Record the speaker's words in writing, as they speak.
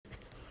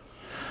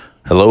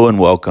Hello and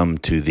welcome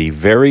to the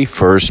very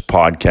first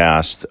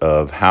podcast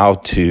of how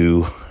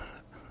to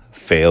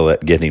fail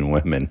at getting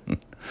women.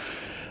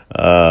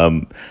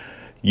 um,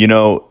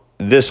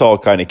 this all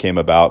kind of came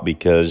about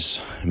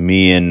because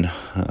me and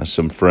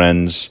some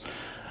friends,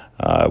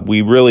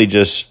 we really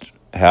just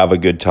have a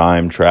good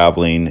time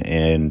traveling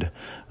and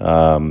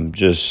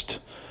just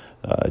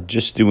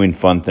doing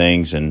fun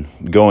things and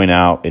going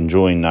out,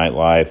 enjoying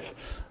nightlife,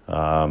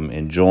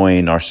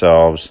 enjoying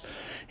ourselves.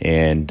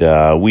 And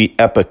we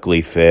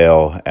epically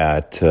fail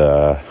at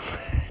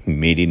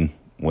meeting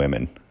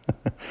women.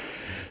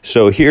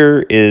 So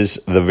here is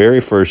the very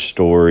first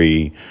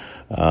story.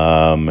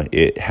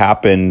 It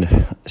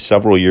happened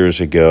several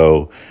years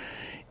ago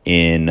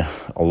in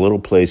a little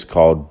place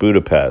called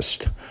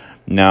Budapest.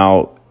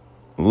 Now,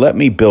 let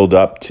me build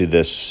up to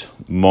this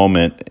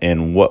moment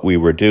and what we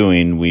were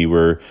doing. We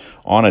were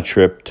on a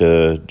trip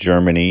to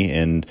Germany,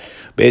 and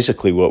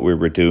basically what we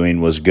were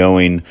doing was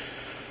going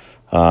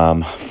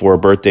for a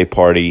birthday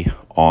party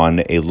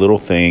on a little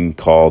thing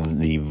called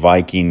the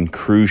Viking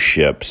cruise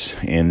ships.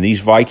 And these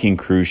Viking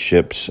cruise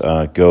ships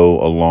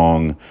go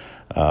along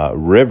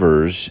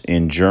rivers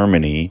in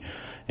Germany.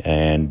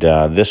 And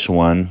this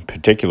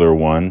particular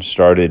one,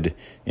 started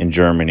in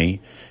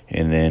Germany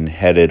and then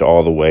headed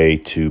all the way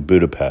to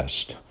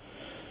Budapest.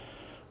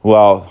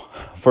 Well,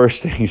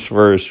 first things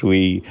first,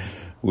 we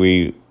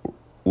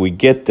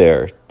get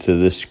there to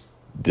this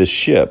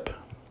ship.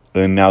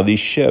 And now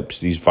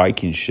these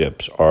Viking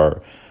ships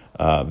are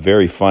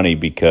very funny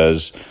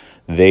because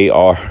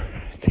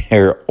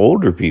they're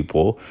older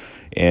people,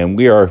 and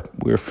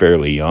we're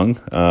fairly young.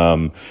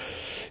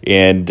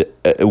 And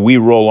we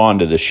roll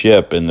onto the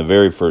ship, and the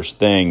very first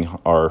thing,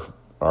 our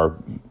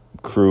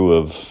crew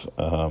of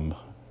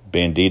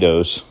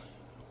banditos,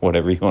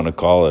 whatever you want to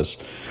call us,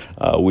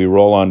 we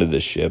roll onto the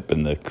ship,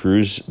 and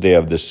they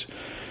have this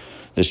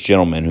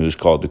gentleman who's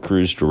called the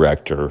cruise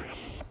director,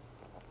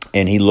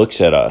 and he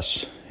looks at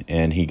us.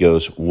 And he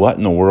goes, "What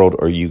in the world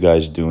are you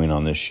guys doing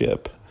on this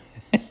ship?"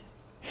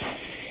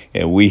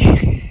 And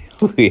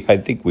I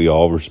think we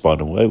all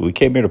responded, "Well, we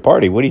came here to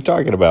party. What are you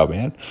talking about,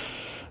 man?"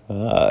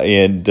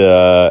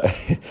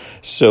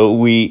 So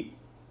we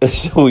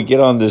get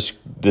on this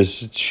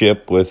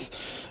ship with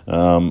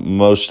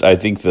most. I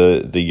think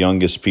the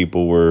youngest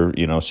people were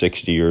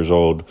 60 years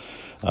old,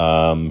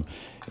 and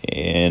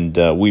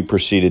we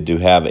proceeded to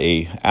have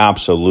a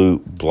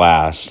absolute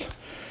blast.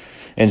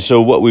 And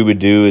so what we would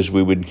do is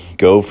we would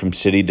go from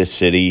city to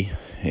city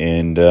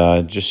and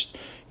just,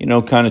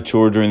 kind of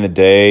tour during the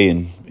day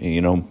and,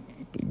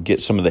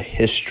 get some of the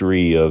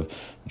history of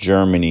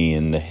Germany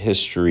and the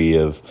history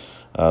of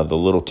the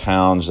little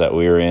towns that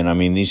we were in. I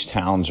mean, these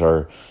towns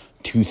are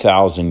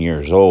 2,000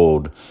 years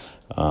old.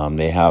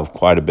 They have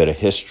quite a bit of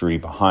history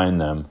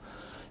behind them.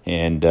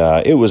 And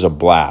it was a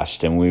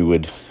blast. And we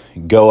would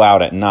go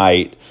out at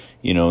night,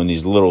 in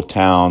these little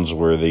towns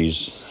where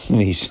these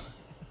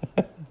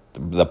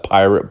the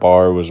Pirate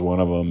Bar was one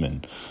of them,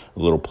 and a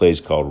little place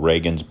called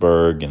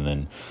Regensburg. And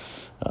then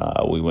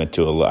we went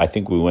to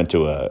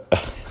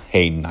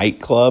a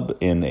nightclub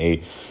in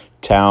a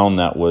town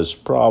that was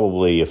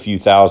probably a few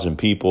thousand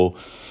people.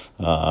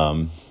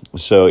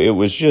 So it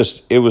was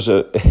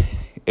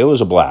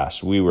a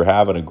blast. We were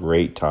having a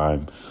great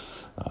time,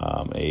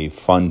 a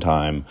fun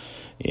time,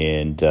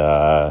 and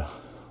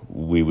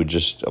we would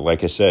just,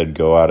 like I said,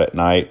 go out at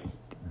night,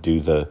 do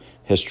the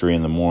history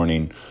in the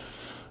morning.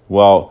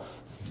 Well,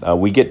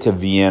 we get to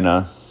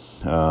Vienna,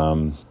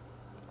 and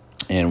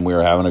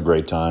we're having a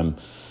great time.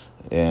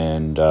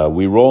 And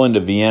we roll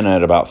into Vienna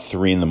at about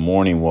 3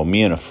 a.m. Well,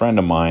 me and a friend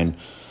of mine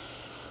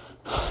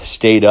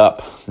stayed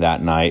up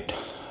that night.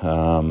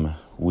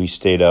 We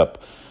stayed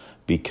up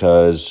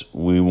because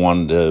we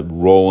wanted to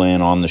roll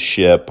in on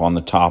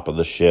the top of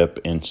the ship,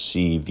 and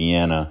see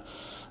Vienna,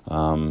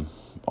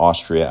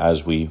 Austria,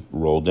 as we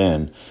rolled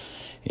in.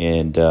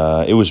 And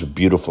it was a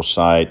beautiful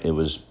sight. It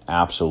was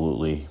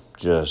absolutely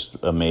just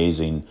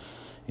amazing.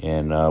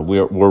 And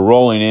we're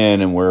rolling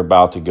in, and we're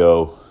about to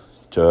go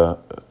to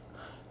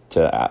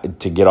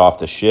get off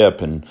the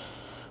ship, and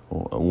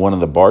one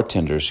of the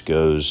bartenders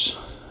goes,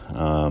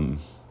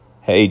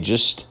 "Hey,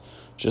 just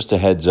a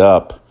heads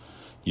up,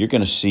 you're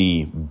going to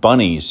see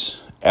bunnies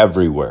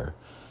everywhere."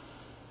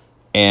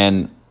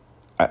 And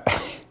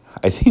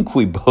I think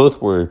we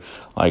both were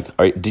like,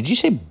 "Did you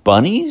say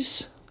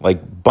bunnies?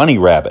 Like bunny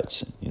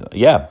rabbits?"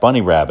 "Yeah,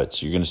 bunny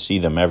rabbits. You're going to see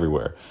them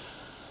everywhere."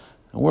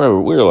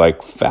 We're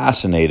like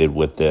fascinated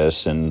with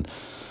this, and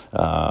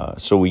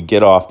so we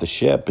get off the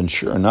ship, and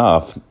sure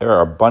enough, there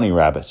are bunny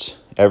rabbits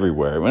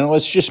everywhere. Well,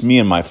 it's just me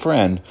and my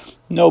friend.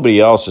 Nobody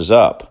else is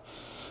up,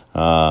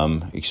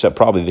 except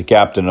probably the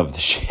captain of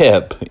the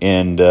ship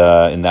and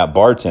that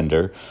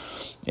bartender,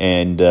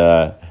 and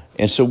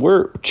so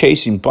we're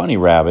chasing bunny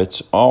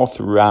rabbits all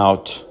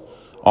throughout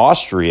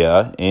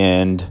Austria,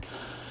 and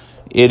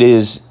it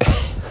is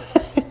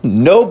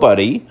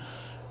nobody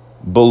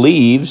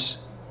believes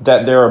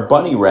that there are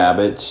bunny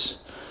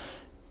rabbits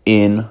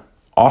in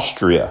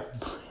Austria.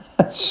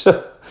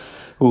 So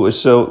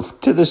So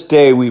to this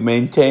day, we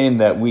maintain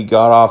that we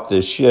got off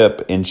this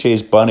ship and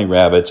chased bunny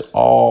rabbits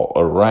all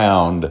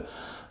around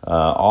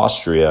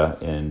Austria.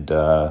 And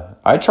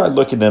I tried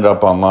looking it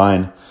up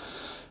online.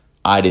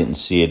 I didn't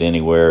see it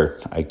anywhere.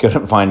 I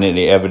couldn't find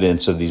any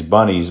evidence of these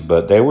bunnies,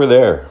 but they were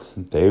there.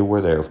 They were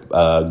there.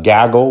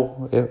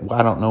 Gaggle.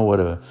 I don't know what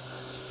a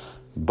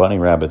bunny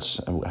rabbits,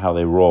 how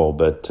they roll,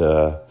 but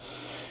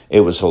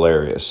it was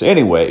hilarious.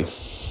 Anyway,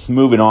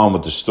 moving on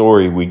with the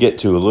story, we get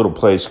to a little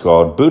place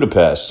called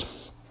Budapest.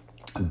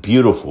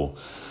 Beautiful.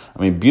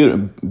 I mean,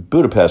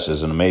 Budapest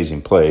is an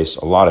amazing place.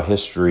 A lot of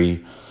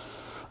history,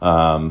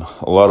 a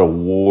lot of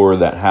war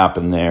that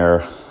happened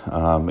there.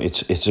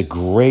 It's a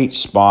great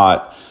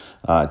spot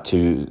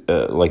to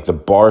like the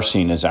bar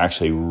scene is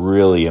actually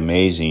really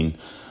amazing.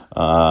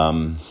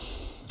 And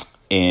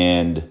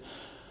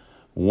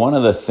one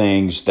of the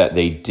things that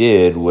they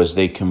did was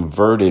they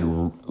converted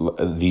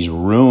these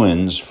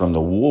ruins from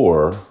the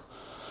war.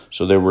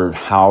 So there were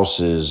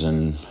houses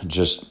and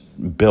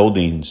just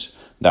buildings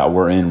that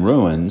were in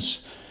ruins,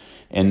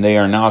 and they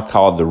are now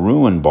called the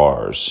ruin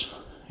bars.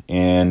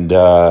 And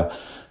the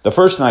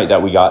first night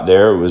that we got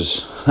there,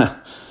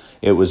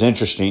 it was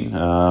interesting.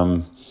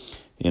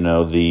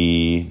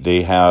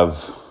 They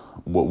have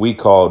what we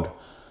called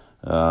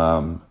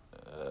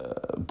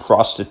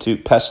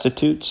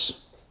prostitutes.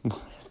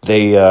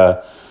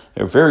 They're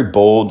very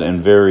bold and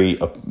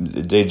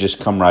they just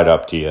come right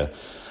up to you.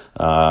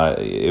 There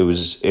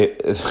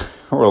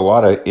were a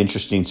lot of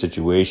interesting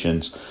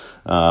situations.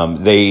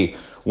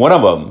 One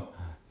of them,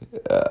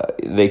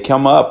 they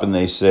come up and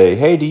they say,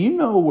 "Hey, do you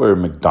know where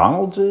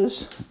McDonald's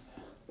is?"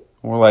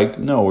 We're like,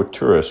 "No, we're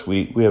tourists.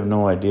 We have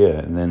no idea."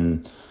 And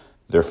then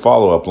their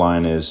follow-up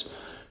line is,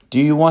 "Do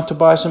you want to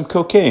buy some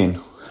cocaine?"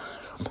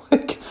 I'm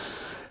like,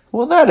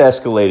 well, that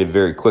escalated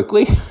very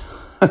quickly.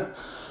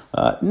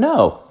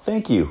 No,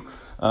 thank you.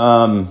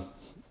 It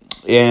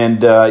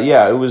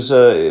was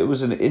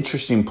an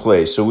interesting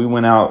place. So we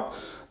went out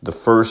the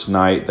first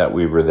night that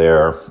we were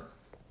there,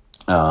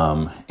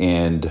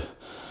 and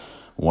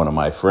one of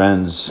my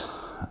friends,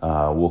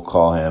 we'll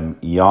call him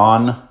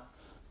Jan,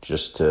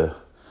 just to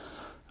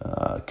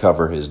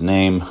cover his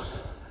name.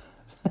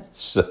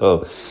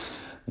 So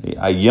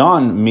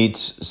Jan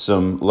meets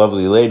some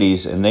lovely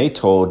ladies, and they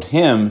told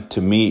him to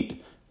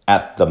meet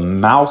at the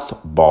Mouth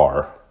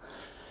Bar.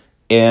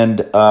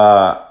 And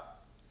we're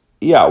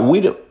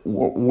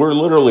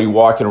literally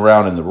walking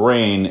around in the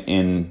rain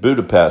in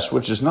Budapest,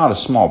 which is not a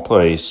small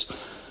place,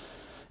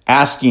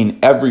 asking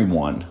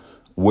everyone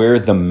where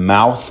the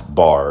Mouth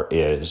Bar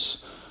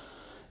is.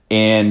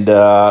 And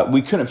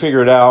we couldn't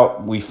figure it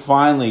out. We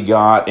finally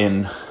got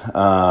in.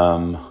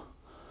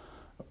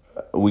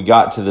 We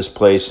got to this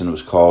place, and it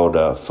was called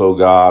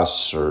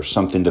Fogas or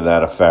something to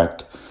that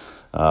effect,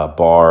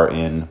 bar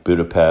in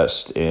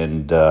Budapest,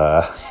 and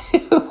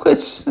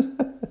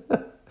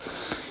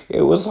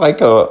it was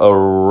like a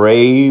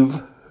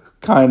rave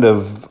kind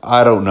of.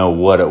 I don't know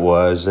what it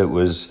was. It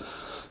was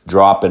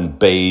dropping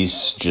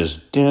bass,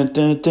 just dun,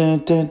 dun,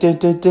 dun, dun, dun,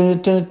 dun, dun,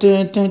 dun,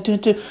 dun, dun, dun,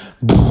 dun.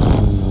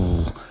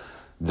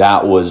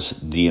 That was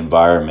the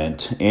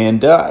environment,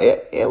 and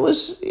it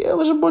was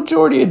a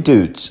majority of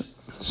dudes.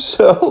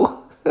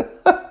 So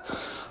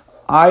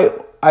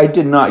I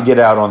did not get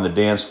out on the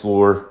dance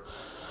floor,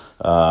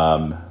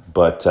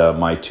 but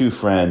my two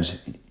friends,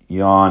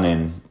 Jan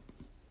and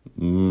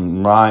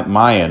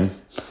Mayan,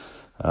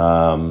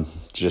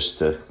 just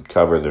to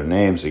cover their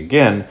names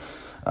again,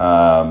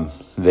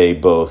 they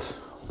both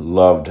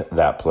loved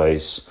that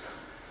place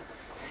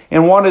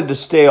and wanted to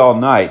stay all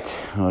night.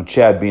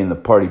 Chad, being the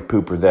party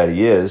pooper that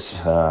he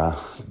is,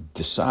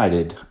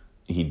 decided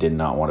he did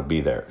not want to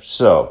be there.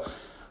 So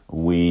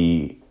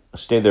we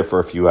stayed there for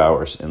a few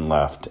hours and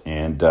left,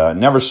 and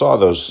never saw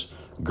those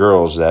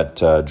girls that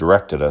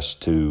directed us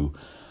to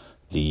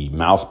the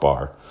Mouth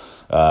Bar.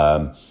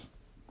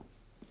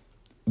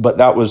 But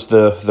that was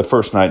the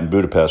first night in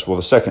Budapest. Well,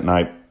 the second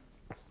night,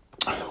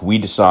 we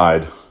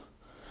decide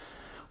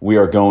we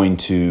are going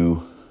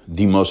to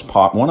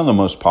one of the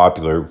most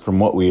popular, from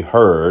what we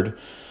heard,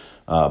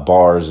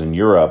 bars in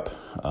Europe,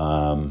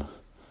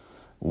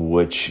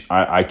 which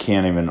I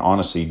can't even,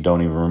 honestly,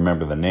 don't even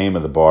remember the name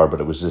of the bar, but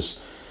it was this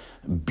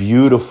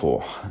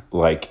beautiful,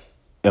 it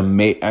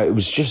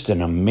was just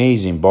an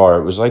amazing bar.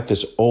 It was like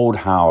this old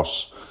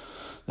house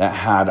that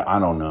had, I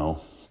don't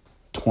know,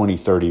 20,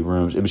 30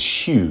 rooms. It was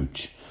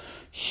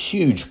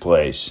huge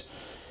place.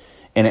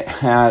 And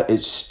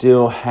it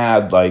still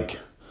had it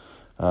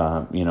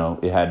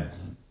had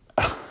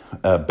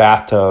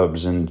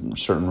bathtubs in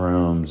certain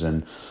rooms,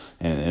 and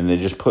they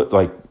just put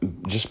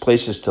just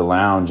places to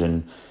lounge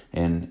and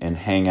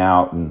hang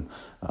out and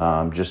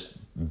just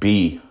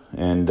be.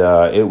 And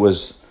it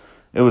was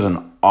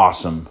an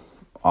awesome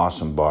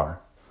bar.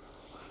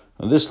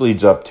 Now, this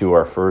leads up to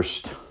our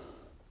first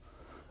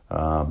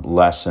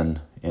lesson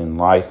in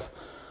life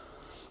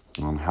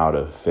on how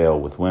to fail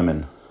with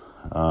women.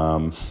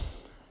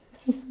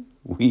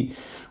 We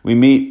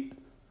meet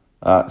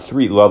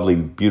three lovely,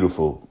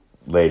 beautiful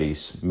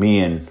ladies.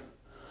 It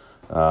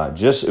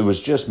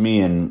was just me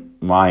and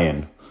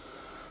Mayan.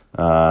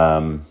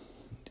 And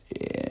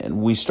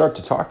we start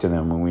to talk to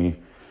them when we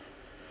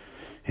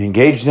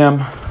engage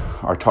them,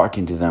 are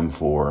talking to them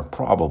for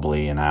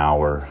probably an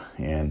hour,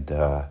 and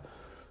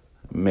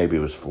maybe it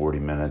was 40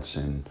 minutes,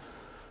 and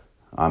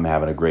I'm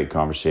having a great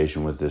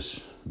conversation with this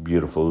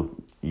beautiful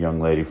young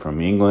lady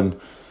from England,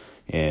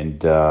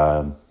 and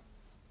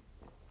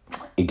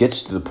it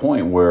gets to the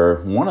point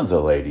where one of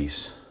the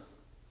ladies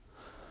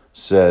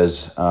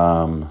says,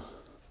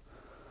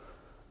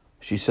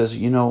 she says,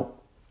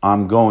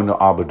 I'm going to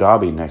Abu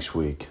Dhabi next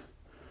week.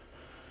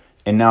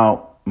 And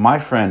now my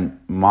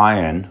friend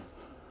Mayan,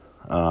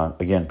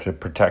 again, to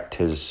protect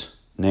his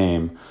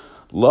name,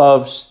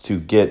 loves to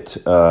get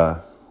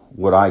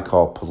what I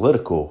call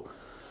political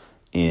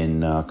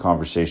in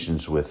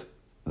conversations with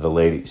the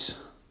ladies.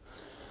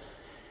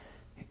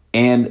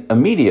 And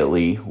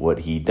immediately what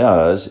he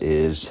does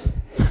is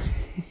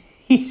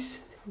he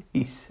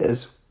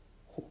says,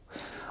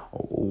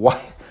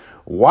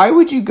 why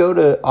would you go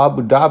to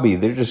Abu Dhabi?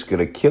 They're just going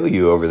to kill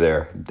you over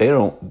there. They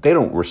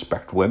don't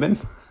respect women.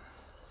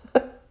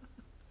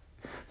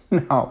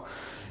 Now,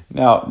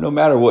 no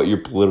matter what your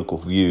political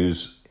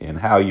views and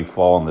how you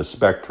fall on the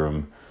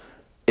spectrum,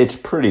 it's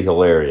pretty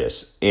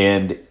hilarious.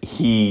 And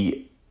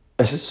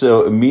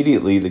so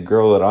immediately the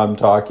girl that I'm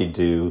talking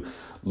to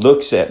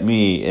looks at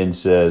me and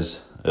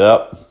says,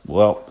 oh,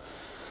 well,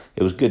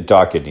 it was good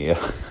talking to you.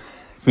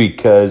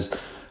 Because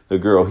the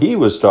girl he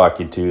was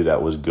talking to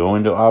that was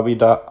going to Abu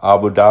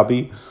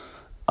Dhabi,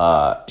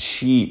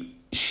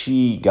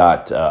 she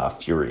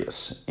got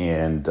furious,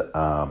 and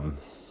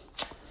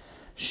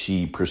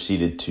she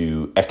proceeded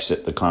to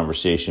exit the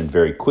conversation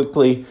very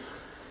quickly.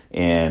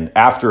 And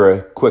after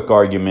a quick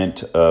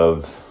argument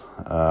of,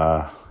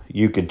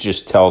 you could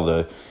just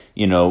tell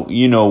you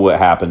know what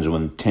happens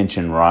when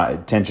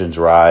tensions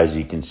rise.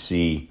 You can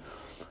see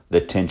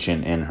the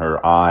tension in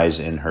her eyes,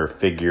 in her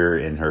figure,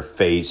 in her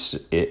face.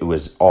 It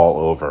was all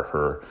over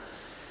her.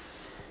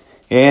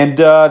 And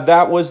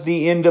that was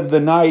the end of the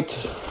night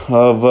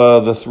of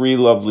the three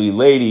lovely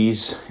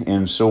ladies.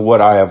 And so what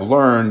I have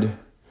learned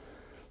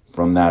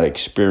from that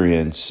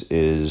experience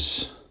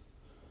is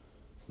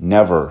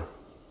never,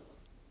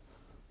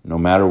 no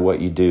matter what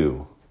you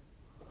do,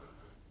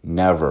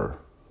 never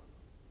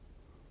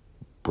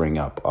bring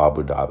up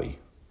Abu Dhabi.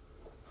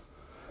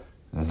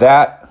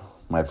 That,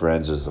 my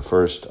friends, is the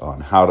first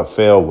on how to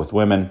fail with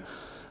women.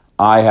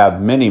 I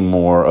have many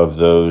more of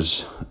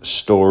those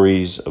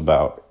stories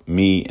about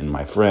me and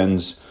my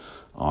friends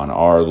on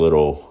our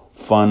little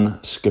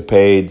fun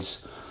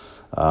scapades.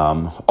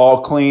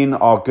 All clean,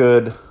 all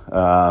good.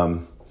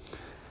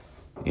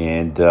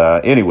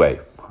 Anyway,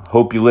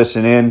 hope you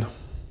listen in.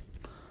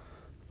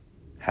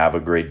 Have a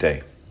great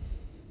day.